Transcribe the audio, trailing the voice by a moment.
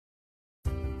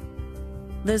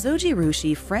The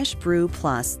Zojirushi Fresh Brew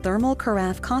Plus Thermal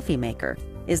Carafe Coffee Maker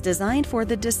is designed for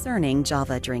the discerning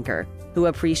Java drinker who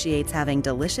appreciates having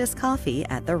delicious coffee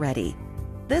at the ready.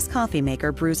 This coffee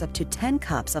maker brews up to 10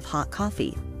 cups of hot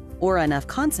coffee, or enough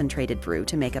concentrated brew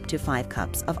to make up to 5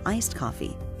 cups of iced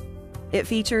coffee. It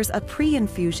features a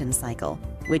pre-infusion cycle,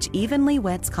 which evenly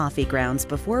wets coffee grounds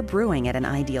before brewing at an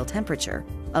ideal temperature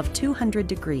of 200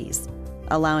 degrees,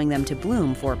 allowing them to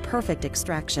bloom for perfect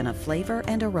extraction of flavor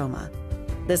and aroma.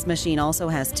 This machine also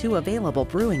has 2 available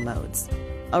brewing modes: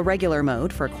 a regular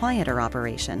mode for quieter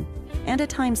operation, and a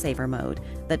time-saver mode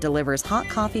that delivers hot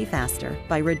coffee faster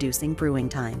by reducing brewing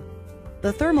time.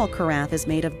 The thermal carafe is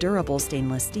made of durable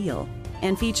stainless steel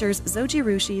and features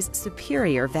Zojirushi's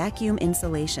superior vacuum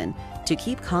insulation to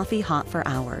keep coffee hot for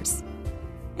hours.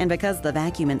 And because the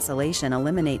vacuum insulation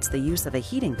eliminates the use of a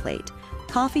heating plate,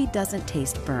 coffee doesn't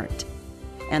taste burnt.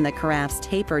 And the carafe's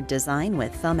tapered design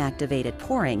with thumb-activated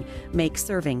pouring makes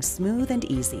serving smooth and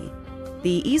easy.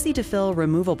 The easy-to-fill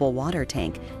removable water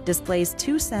tank displays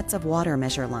 2 sets of water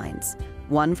measure lines,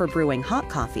 one for brewing hot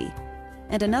coffee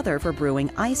and another for brewing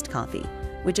iced coffee,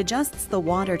 which adjusts the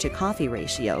water-to-coffee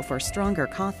ratio for stronger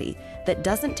coffee that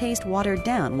doesn't taste watered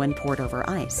down when poured over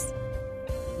ice.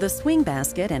 The swing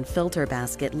basket and filter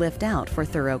basket lift out for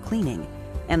thorough cleaning,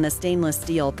 and the stainless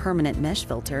steel permanent mesh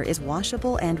filter is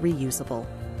washable and reusable.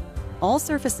 All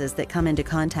surfaces that come into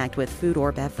contact with food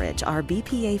or beverage are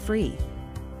BPA-free.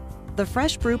 The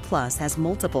Fresh Brew Plus has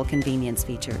multiple convenience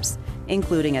features,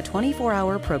 including a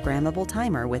 24-hour programmable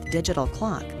timer with digital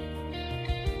clock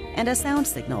and a sound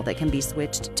signal that can be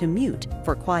switched to mute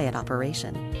for quiet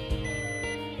operation.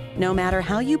 No matter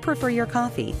how you prefer your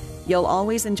coffee, you'll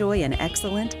always enjoy an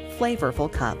excellent,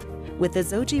 flavorful cup with the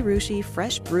Zojirushi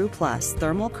Fresh Brew Plus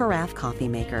Thermal Carafe Coffee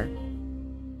Maker.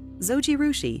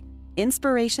 Zojirushi,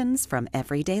 inspirations from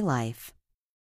everyday life.